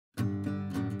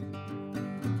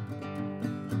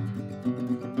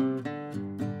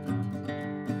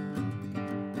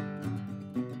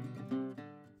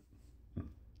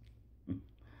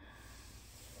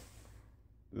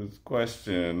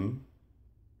question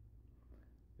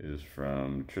is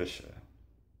from Trisha.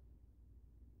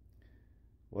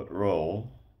 What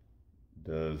role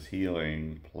does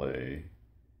healing play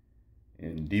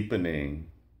in deepening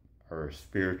our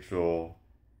spiritual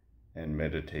and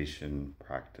meditation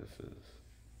practices?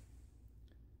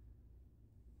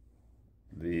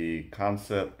 The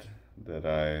concept that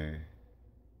I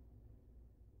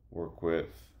work with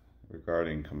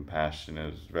regarding compassion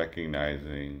is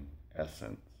recognizing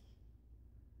essence.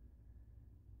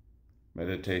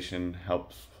 Meditation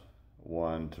helps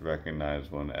one to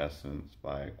recognize one's essence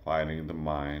by quieting the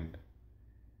mind,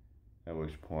 at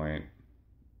which point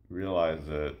realize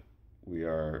that we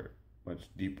are much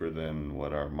deeper than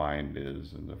what our mind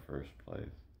is in the first place.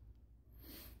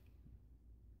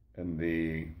 And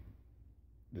the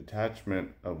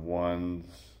detachment of one's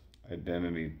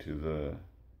identity to the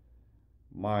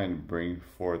mind brings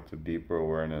forth a deeper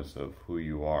awareness of who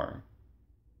you are.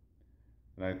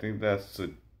 And I think that's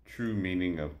the true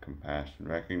meaning of compassion,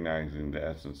 recognizing the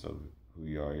essence of who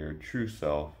you are, your true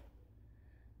self,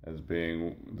 as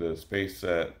being the space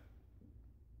that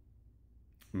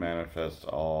manifests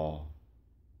all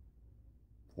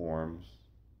forms.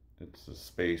 It's the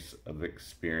space of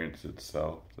experience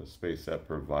itself, the space that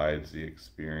provides the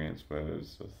experience, whether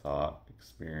it's a thought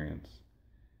experience,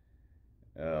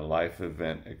 a life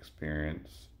event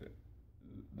experience,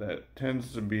 that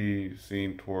tends to be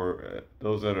seen toward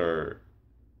those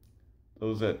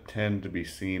that tend to be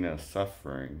seen as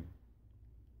suffering.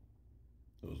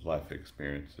 Those life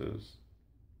experiences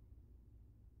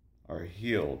are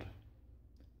healed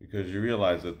because you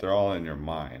realize that they're all in your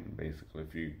mind. Basically,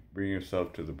 if you bring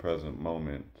yourself to the present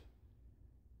moment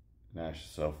and ask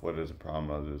yourself, what is the problem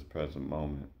of this present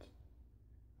moment?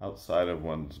 Outside of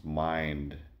one's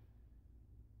mind,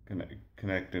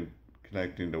 connecting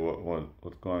to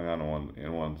what's going on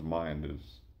in one's mind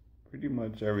is pretty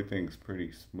much everything's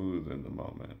pretty smooth in the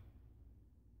moment.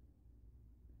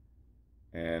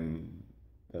 And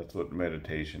that's what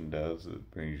meditation does.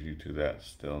 It brings you to that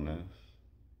stillness.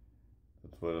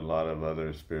 That's what a lot of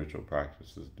other spiritual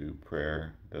practices do.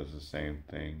 Prayer does the same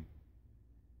thing.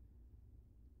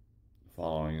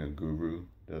 Following a guru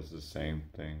does the same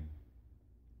thing.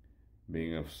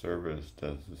 Being of service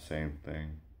does the same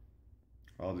thing.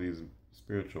 All these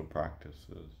spiritual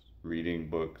practices, reading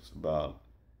books about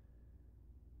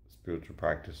spiritual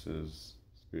practices,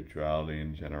 spirituality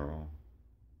in general,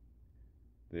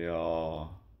 they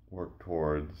all work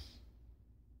towards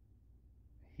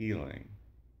healing.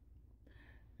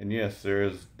 And yes, there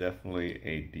is definitely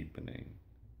a deepening.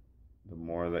 The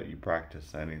more that you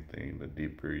practice anything, the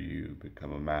deeper you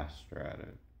become a master at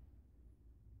it.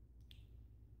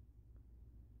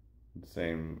 The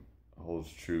same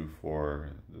holds true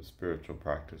for the spiritual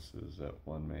practices that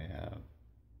one may have.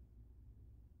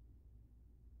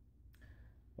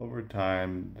 Over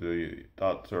time, the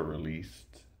thoughts are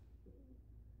released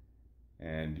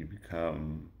and you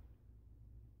become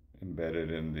embedded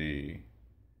in the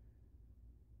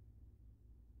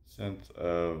sense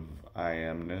of I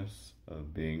amness,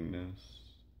 of beingness,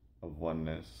 of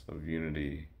oneness, of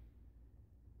unity,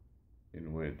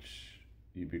 in which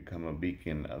you become a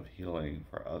beacon of healing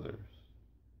for others.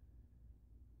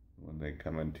 When they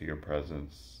come into your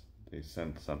presence, they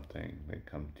sense something, they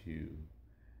come to you,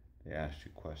 they ask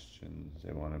you questions,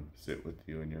 they want to sit with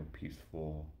you in your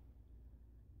peaceful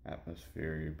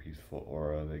atmosphere, your peaceful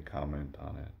aura, they comment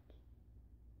on it.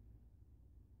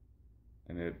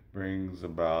 And it brings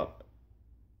about,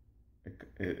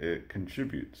 it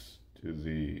contributes to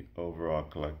the overall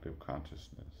collective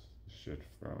consciousness, the shift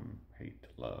from hate to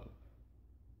love,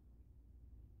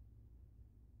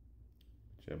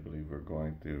 which I believe we're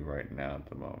going through right now at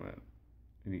the moment.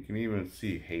 And you can even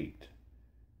see hate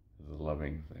as a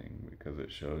loving thing because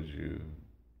it shows you,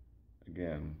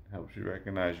 again, helps you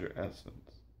recognize your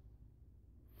essence.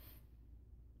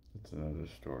 It's another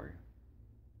story.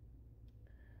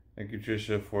 Thank you,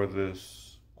 Trisha, for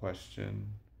this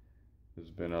question. There's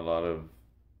been a lot of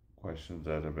questions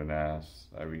that have been asked.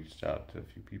 I reached out to a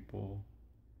few people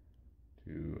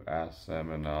to ask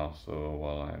them, and also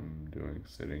while I'm doing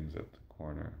sittings at the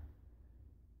corner,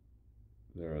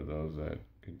 there are those that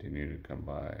continue to come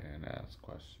by and ask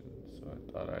questions. So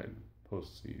I thought I'd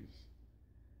post these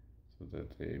so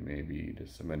that they may be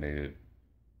disseminated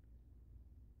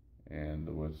and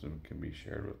the wisdom can be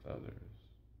shared with others.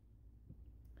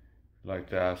 If you'd like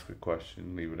to ask a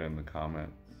question, leave it in the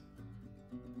comments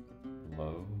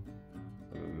below,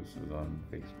 whether this is on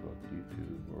Facebook,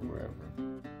 YouTube, or wherever.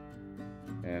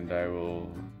 And I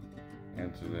will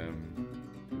answer them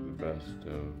to the best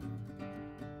of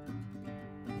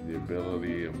the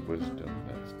ability of wisdom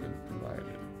that's been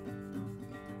provided.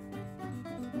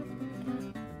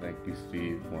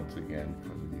 Steve once again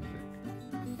from